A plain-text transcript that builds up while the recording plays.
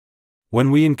When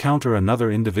we encounter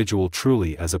another individual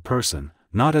truly as a person,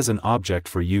 not as an object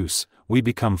for use, we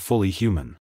become fully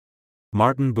human.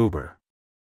 Martin Buber.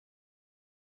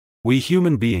 We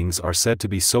human beings are said to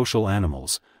be social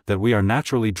animals, that we are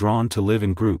naturally drawn to live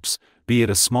in groups, be it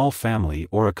a small family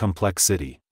or a complex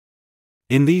city.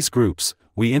 In these groups,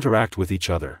 we interact with each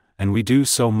other, and we do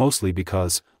so mostly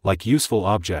because, like useful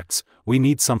objects, we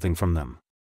need something from them.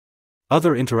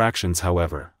 Other interactions,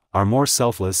 however, are more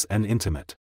selfless and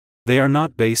intimate. They are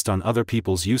not based on other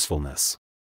people's usefulness.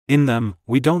 In them,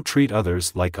 we don't treat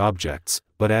others like objects,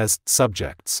 but as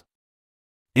subjects.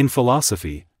 In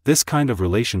philosophy, this kind of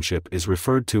relationship is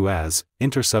referred to as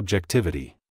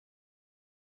intersubjectivity.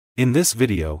 In this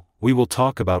video, we will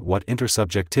talk about what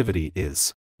intersubjectivity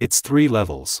is, its 3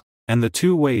 levels, and the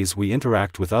 2 ways we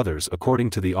interact with others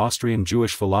according to the Austrian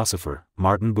Jewish philosopher,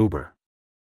 Martin Buber.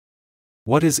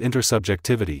 What is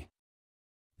intersubjectivity?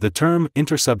 The term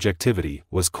intersubjectivity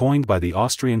was coined by the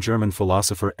Austrian-German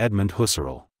philosopher Edmund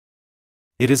Husserl.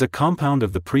 It is a compound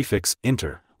of the prefix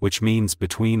inter, which means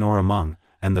between or among,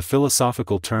 and the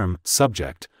philosophical term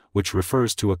subject, which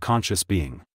refers to a conscious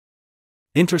being.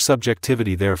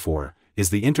 Intersubjectivity, therefore,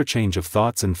 is the interchange of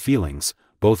thoughts and feelings,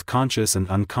 both conscious and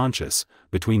unconscious,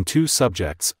 between 2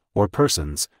 subjects, or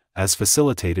persons, as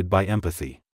facilitated by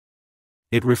empathy.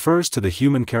 It refers to the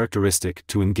human characteristic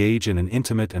to engage in an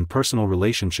intimate and personal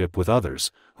relationship with others,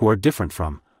 who are different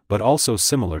from, but also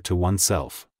similar to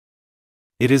oneself.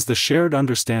 It is the shared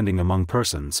understanding among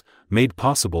persons, made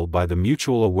possible by the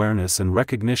mutual awareness and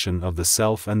recognition of the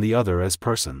self and the other as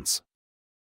persons.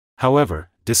 However,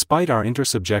 despite our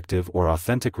intersubjective or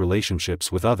authentic relationships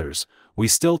with others, we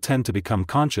still tend to become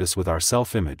conscious with our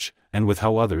self-image, and with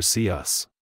how others see us.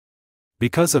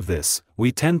 Because of this,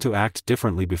 we tend to act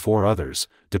differently before others,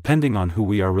 depending on who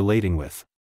we are relating with.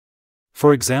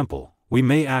 For example, we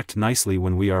may act nicely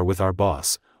when we are with our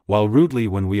boss, while rudely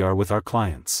when we are with our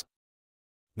clients.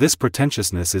 This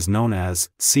pretentiousness is known as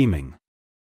seeming.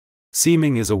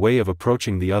 Seeming is a way of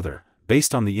approaching the other,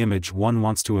 based on the image one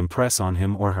wants to impress on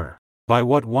him or her, by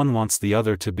what one wants the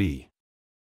other to be.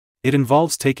 It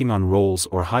involves taking on roles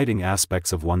or hiding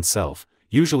aspects of oneself,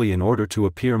 usually in order to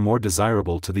appear more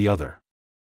desirable to the other.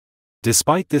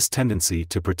 Despite this tendency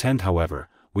to pretend, however,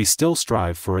 we still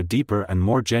strive for a deeper and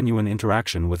more genuine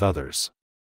interaction with others.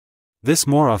 This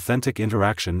more authentic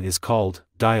interaction is called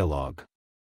dialogue.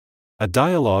 A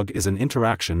dialogue is an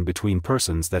interaction between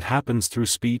persons that happens through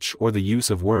speech or the use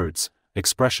of words,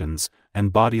 expressions,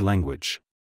 and body language.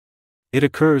 It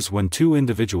occurs when 2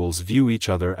 individuals view each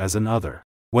other as an other,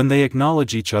 when they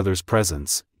acknowledge each other's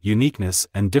presence, uniqueness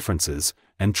and differences,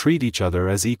 and treat each other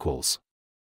as equals.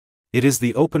 It is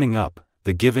the opening up,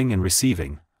 the giving and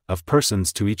receiving, of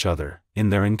persons to each other, in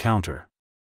their encounter.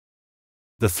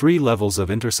 The 3 levels of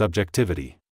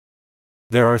intersubjectivity.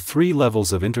 There are 3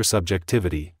 levels of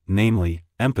intersubjectivity, namely,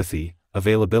 empathy,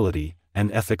 availability,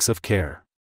 and ethics of care.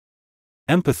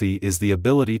 Empathy is the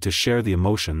ability to share the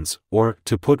emotions, or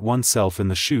to put oneself in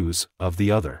the shoes, of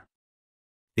the other.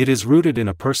 It is rooted in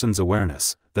a person's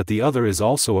awareness, that the other is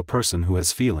also a person who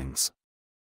has feelings.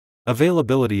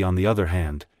 Availability, on the other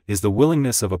hand, is the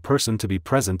willingness of a person to be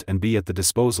present and be at the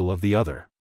disposal of the other.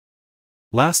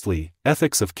 Lastly,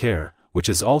 ethics of care, which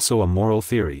is also a moral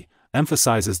theory,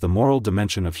 emphasizes the moral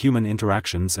dimension of human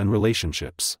interactions and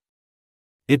relationships.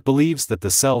 It believes that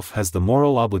the self has the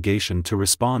moral obligation to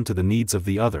respond to the needs of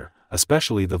the other,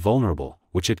 especially the vulnerable,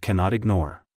 which it cannot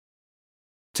ignore.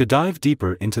 To dive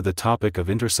deeper into the topic of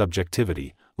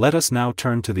intersubjectivity, let us now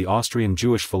turn to the Austrian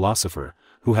Jewish philosopher,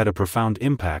 who had a profound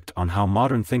impact on how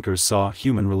modern thinkers saw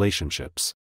human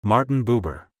relationships, Martin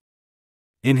Buber.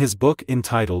 In his book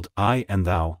entitled I and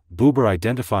Thou, Buber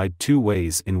identified 2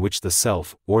 ways in which the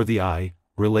self, or the I,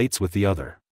 relates with the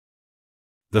other.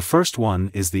 The first one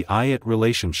is the I-it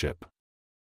relationship.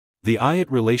 The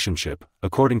I-it relationship,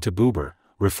 according to Buber,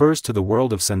 refers to the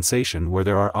world of sensation where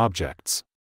there are objects.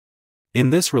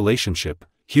 In this relationship,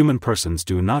 human persons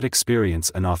do not experience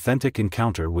an authentic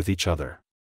encounter with each other.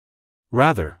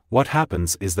 Rather, what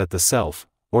happens is that the self,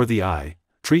 or the I,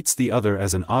 treats the other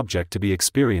as an object to be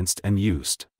experienced and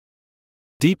used.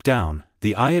 Deep down,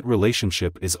 the I-it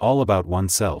relationship is all about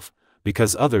oneself,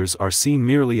 because others are seen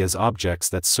merely as objects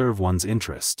that serve one's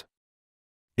interest.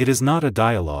 It is not a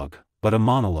dialogue, but a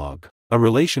monologue, a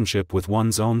relationship with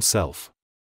one's own self.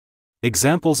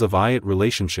 Examples of I-it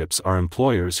relationships are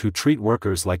employers who treat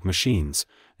workers like machines,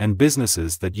 and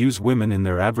businesses that use women in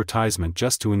their advertisement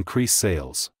just to increase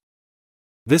sales.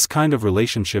 This kind of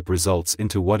relationship results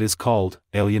into what is called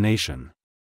alienation.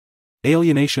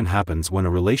 Alienation happens when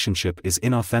a relationship is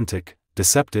inauthentic,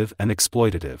 deceptive and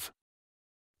exploitative.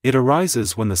 It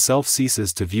arises when the self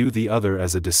ceases to view the other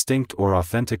as a distinct or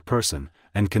authentic person,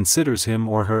 and considers him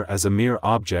or her as a mere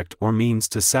object or means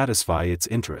to satisfy its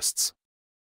interests.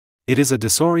 It is a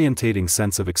disorientating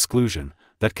sense of exclusion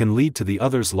that can lead to the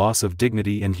other's loss of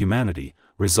dignity and humanity,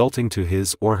 resulting to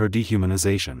his or her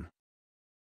dehumanization.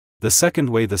 The second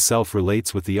way the self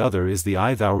relates with the other is the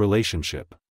I-thou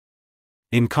relationship.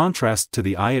 In contrast to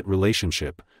the I-it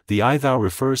relationship, the I-thou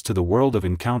refers to the world of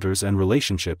encounters and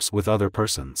relationships with other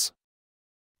persons.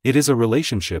 It is a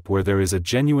relationship where there is a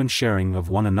genuine sharing of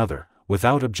one another,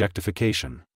 without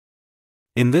objectification.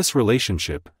 In this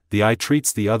relationship, the I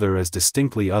treats the other as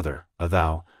distinctly other, a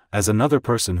thou, as another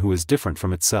person who is different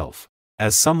from itself,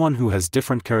 as someone who has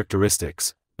different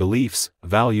characteristics, beliefs,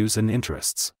 values and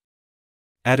interests.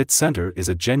 At its center is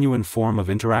a genuine form of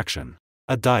interaction,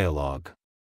 a dialogue.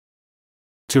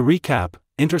 To recap,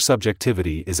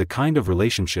 intersubjectivity is a kind of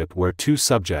relationship where two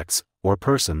subjects, or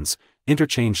persons,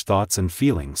 interchange thoughts and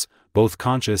feelings, both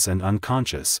conscious and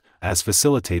unconscious, as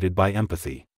facilitated by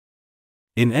empathy.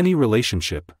 In any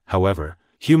relationship, however,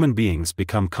 human beings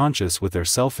become conscious with their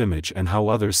self-image and how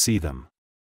others see them.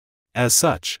 As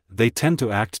such, they tend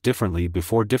to act differently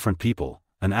before different people,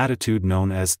 an attitude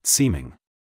known as seeming.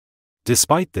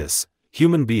 Despite this,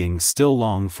 human beings still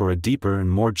long for a deeper and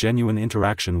more genuine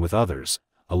interaction with others,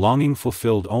 a longing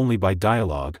fulfilled only by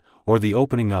dialogue, or the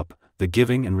opening up, the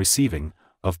giving and receiving,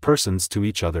 of persons to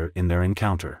each other in their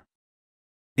encounter.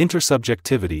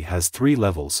 Intersubjectivity has three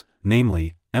levels,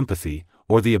 namely, empathy,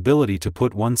 or the ability to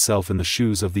put oneself in the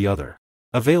shoes of the other;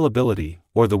 availability,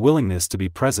 or the willingness to be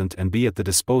present and be at the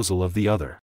disposal of the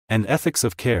other; and ethics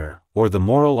of care, or the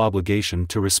moral obligation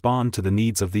to respond to the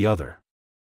needs of the other.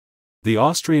 The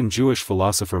Austrian Jewish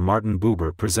philosopher Martin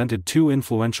Buber presented two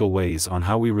influential ways on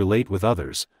how we relate with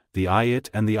others, the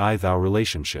I-it and the I-thou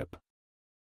relationship.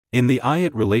 In the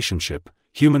I-it relationship,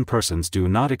 human persons do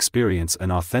not experience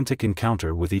an authentic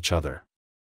encounter with each other.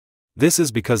 This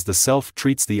is because the self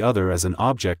treats the other as an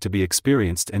object to be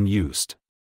experienced and used.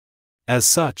 As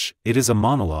such, it is a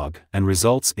monologue and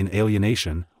results in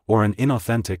alienation, or an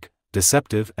inauthentic,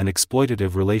 deceptive and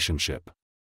exploitative relationship.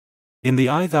 In the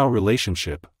I-thou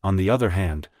relationship, on the other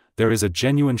hand, there is a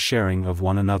genuine sharing of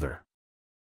one another.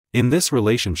 In this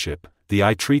relationship, the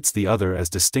I treats the other as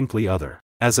distinctly other,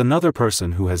 as another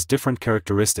person who has different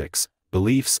characteristics,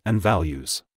 beliefs and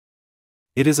values.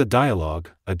 It is a dialogue,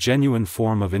 a genuine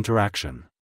form of interaction.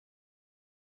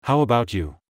 How about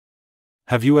you?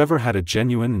 Have you ever had a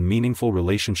genuine and meaningful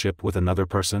relationship with another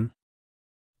person?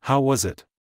 How was it?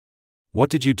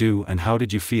 What did you do and how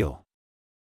did you feel?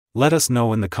 Let us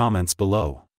know in the comments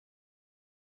below.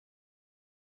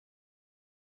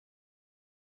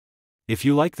 If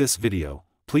you like this video,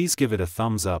 please give it a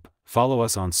thumbs up, follow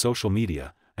us on social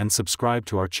media, and subscribe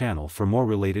to our channel for more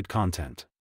related content.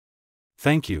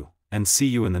 Thank you, and see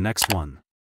you in the next one.